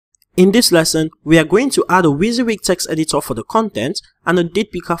In this lesson, we are going to add a WYSIWYG text editor for the content and a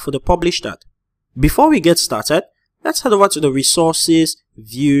date picker for the publish tab. Before we get started, let's head over to the resources,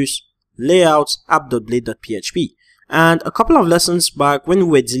 views, layouts, app.blade.php. And a couple of lessons back, when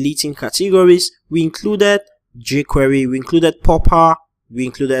we were deleting categories, we included jQuery, we included Popper, we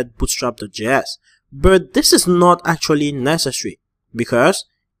included bootstrap.js. But this is not actually necessary, because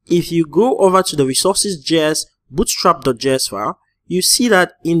if you go over to the resources.js bootstrap.js file, you see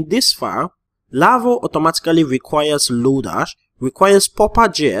that in this file, Laravel automatically requires Lodash, requires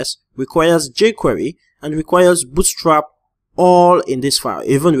Popper.js, requires jQuery, and requires Bootstrap all in this file,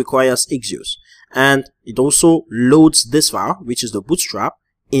 even requires Axios. And it also loads this file, which is the Bootstrap,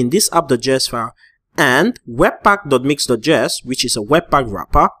 in this app.js file, and webpack.mix.js, which is a webpack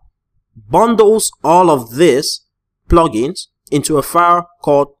wrapper, bundles all of these plugins into a file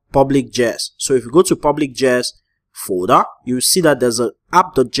called public.js. So if you go to public.js folder, you see that there's an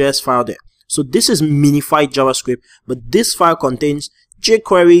app.js file there. So this is minified JavaScript, but this file contains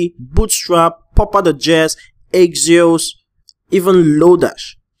jQuery, Bootstrap, Popper.js, Axios, even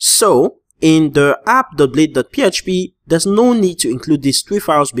Lodash. So in the app.blade.php, there's no need to include these three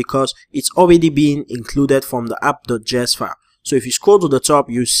files because it's already been included from the app.js file. So if you scroll to the top,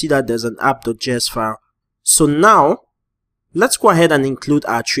 you see that there's an app.js file. So now let's go ahead and include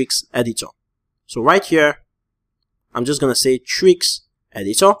our Trix editor. So right here, I'm just going to say Trix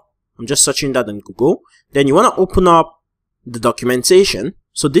editor. I'm just searching that on Google. Then you want to open up the documentation.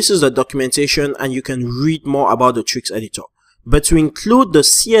 So this is the documentation and you can read more about the Trix editor. But to include the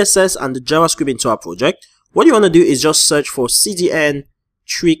CSS and the JavaScript into our project, what you want to do is just search for CDN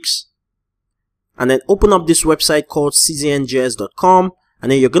Trix and then open up this website called cdnjs.com, and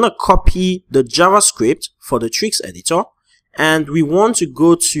then you're going to copy the JavaScript for the Trix editor. And we want to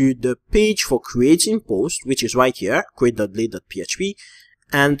go to the page for creating posts, which is right here, create.blade.php,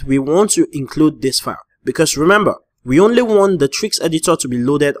 and we want to include this file because remember, we only want the Trix editor to be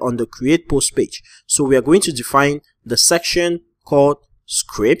loaded on the create post page. So we are going to define the section called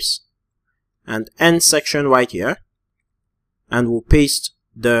scripts and end section right here, and we'll paste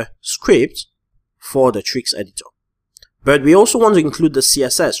the script for the Trix editor. But we also want to include the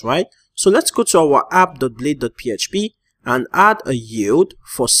CSS, right? So let's go to our app.blade.php and add a yield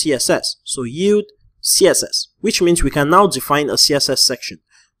for CSS. So yield CSS, which means we can now define a CSS section.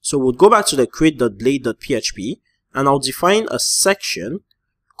 So we'll go back to the create.blade.php and I'll define a section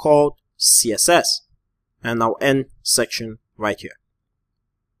called CSS and I'll end section right here.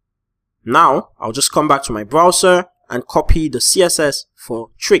 Now I'll just come back to my browser and copy the CSS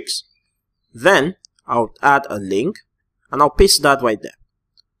for Trix. Then I'll add a link and I'll paste that right there.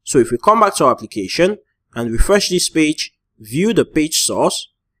 So if we come back to our application and refresh this page, view the page source,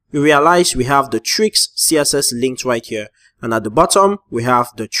 you realize we have the Trix CSS linked right here, and at the bottom we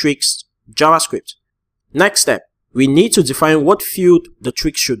have the Trix JavaScript. Next step, we need to define what field the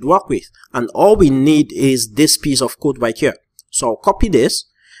Trix should work with, and all we need is this piece of code right here. So I'll copy this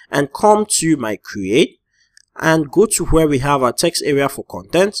and come to my create and go to where we have our text area for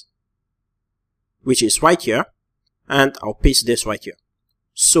content, which is right here, and I'll paste this right here.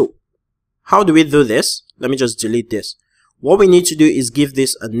 So how do we do this? Let me just delete this. What we need to do is give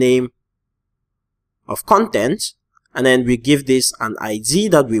this a name of content, and then we give this an ID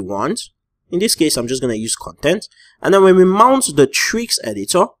that we want. In this case, I'm just going to use content. And then when we mount the Trix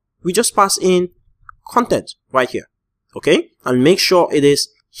editor, we just pass in content right here. Okay? And make sure it is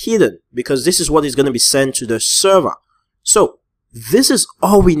hidden because this is what is going to be sent to the server. So this is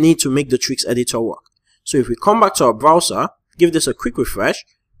all we need to make the Trix editor work. So if we come back to our browser, give this a quick refresh,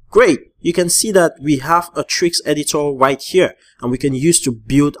 great, you can see that we have a Trix editor right here and we can use to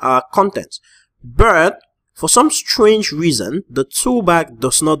build our content. But for some strange reason, the toolbar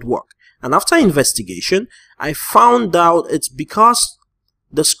does not work. And after investigation, I found out it's because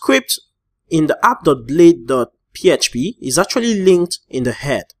the script in the app.blade.php is actually linked in the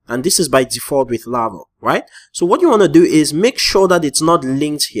head. And this is by default with Laravel, right? So what you want to do is make sure that it's not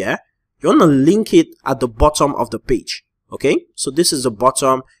linked here. You want to link it at the bottom of the page. Okay, so this is the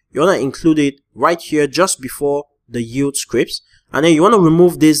bottom. You want to include it right here just before the yield scripts, and then you want to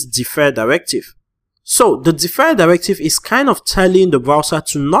remove this defer directive. So the defer directive is kind of telling the browser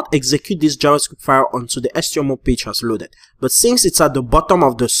to not execute this JavaScript file until the HTML page has loaded. But since it's at the bottom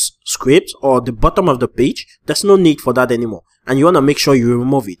of the script or the bottom of the page, there's no need for that anymore. And you want to make sure you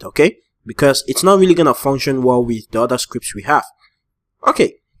remove it, okay? Because it's not really going to function well with the other scripts we have.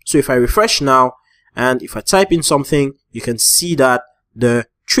 Okay, so if I refresh now, and if I type in something, you can see that the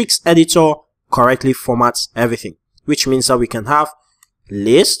Trix editor correctly formats everything, which means that we can have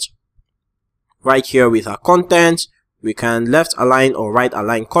list right here with our content, We can left align or right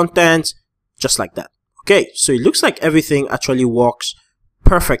align content, just like that. Okay, so it looks like everything actually works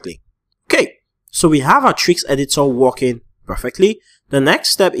perfectly. Okay, so we have our Trix editor working perfectly. The next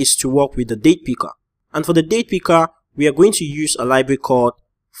step is to work with the date picker. And for the date picker, we are going to use a library called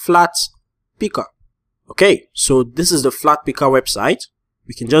Flatpicker. Okay, so this is the Flatpicker website.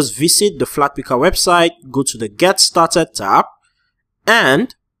 We can just visit the Flatpicker website, go to the Get Started tab,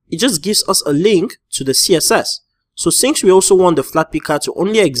 and it just gives us a link to the CSS. So since we also want the Flatpicker to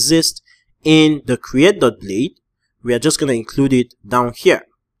only exist in the create.blade, we are just going to include it down here.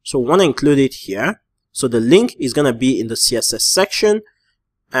 So we want to include it here. So the link is going to be in the CSS section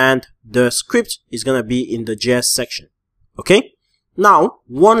and the script is going to be in the JS section. Okay. Now,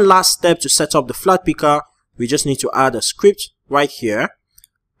 one last step to set up the Flatpicker, we just need to add a script right here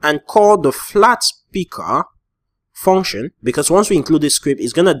and call the Flatpicker function, because once we include this script,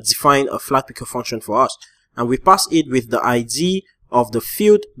 it's going to define a Flatpicker function for us. And we pass it with the ID of the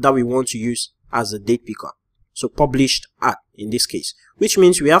field that we want to use as a date picker. So published at in this case, which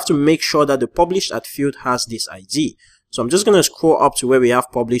means we have to make sure that the published at field has this ID. So I'm just going to scroll up to where we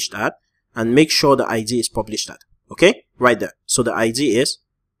have published at and make sure the ID is published at. Okay, right there. So the ID is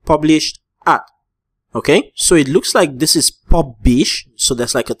published at. Okay, so it looks like this is publish. So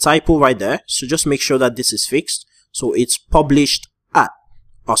there's like a typo right there. So just make sure that this is fixed. So it's published at.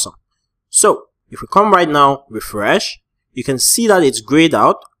 Awesome. So if we come right now, refresh, you can see that it's grayed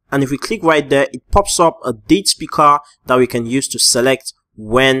out. And if we click right there, it pops up a date picker that we can use to select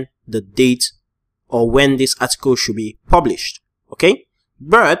when the date or when this article should be published. Okay,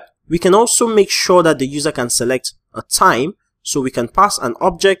 but we can also make sure that the user can select a time. So we can pass an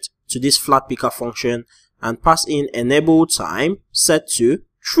object to this Flatpicker function and pass in enable time set to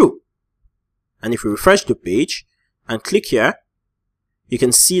true. And if we refresh the page and click here, you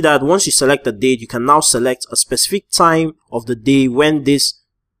can see that once you select a date, you can now select a specific time of the day when this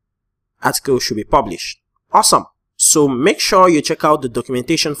article should be published. Awesome. So make sure you check out the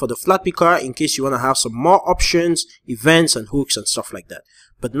documentation for the Flatpicker in case you want to have some more options, events and hooks and stuff like that.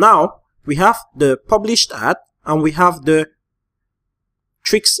 But now we have the published at and we have the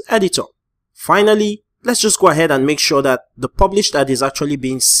Trix editor. Finally, let's just go ahead and make sure that the published at is actually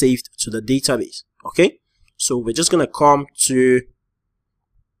being saved to the database. Okay, so we're just going to come to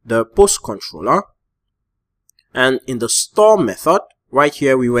the post controller, and in the store method right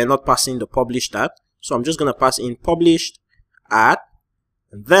here we were not passing the published at, so I'm just going to pass in published at,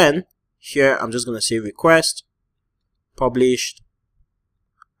 and then here I'm just going to say request published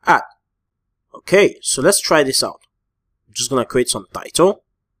at. Okay, so let's try this out. I'm just going to create some title,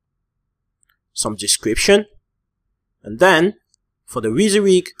 some description, and then for the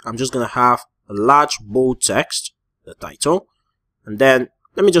WYSIWYG I'm just going to have a large bold text, the title, and then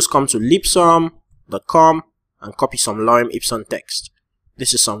let me just come to lipsum.com and copy some lorem ipsum text.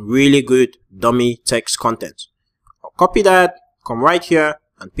 This is some really good dummy text content. I'll copy that, come right here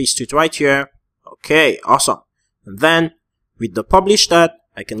and paste it right here. Okay, awesome. And then with the published at,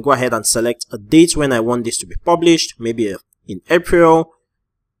 I can go ahead and select a date when I want this to be published, maybe in April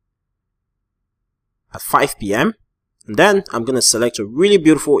at 5 p.m. And then I'm going to select a really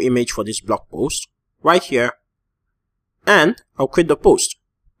beautiful image for this blog post right here, and I'll create the post.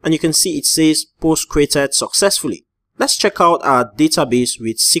 And you can see it says post created successfully. Let's check out our database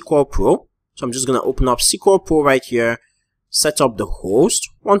with SQL Pro. So I'm just going to open up SQL Pro right here, set up the host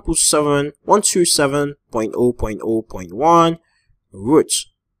 127.0.0.1 root.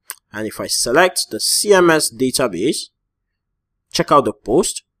 And if I select the CMS database, check out the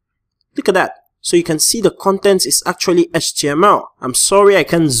post. Look at that. So you can see the content is actually HTML. I'm sorry I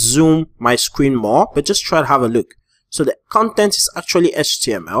can't zoom my screen more, but just try to have a look. So the content is actually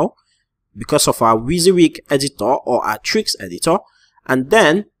HTML because of our WYSIWYG editor or our Trix editor. And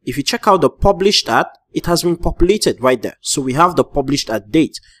then if you check out the published at, it has been populated right there. So we have the published at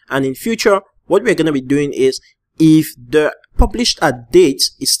date. And in future, what we're going to be doing is, if the published at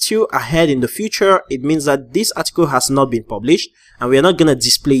date is still ahead in the future, it means that this article has not been published and we are not going to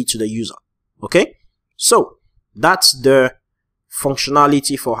display it to the user. Okay, so that's the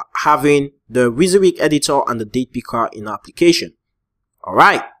functionality for having the WYSIWYG editor and the date picker in our application.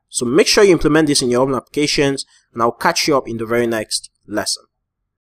 Alright, so make sure you implement this in your own applications, and I'll catch you up in the very next lesson.